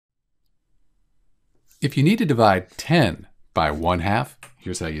If you need to divide 10 by 1/2,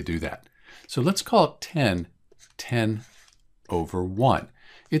 here's how you do that. So let's call 10 10/1.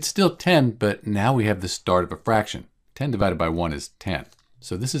 It's still 10, but now we have the start of a fraction. 10 divided by 1 is 10.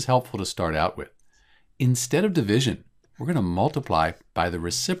 So this is helpful to start out with. Instead of division, we're going to multiply by the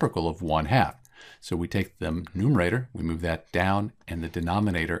reciprocal of 1/2. So we take the numerator, we move that down, and the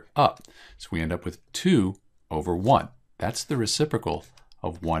denominator up. So we end up with 2/1. That's the reciprocal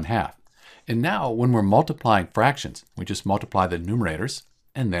of 1/2. And now when we're multiplying fractions, we just multiply the numerators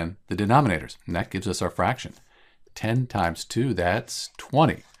and then the denominators. And that gives us our fraction. 10 times 2, that's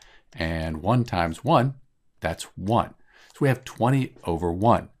 20. And 1 times 1, that's 1. So we have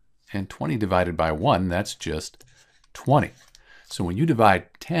 20/1. And 20 divided by 1, that's just 20. So when you divide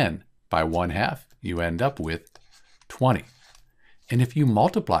 10 by 1/2, you end up with 20. And if you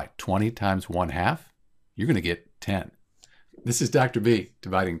multiply 20 times 1/2, you're going to get 10. This is Dr. B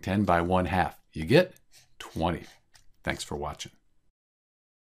dividing 10 by 1/2. You get 20. Thanks for watching.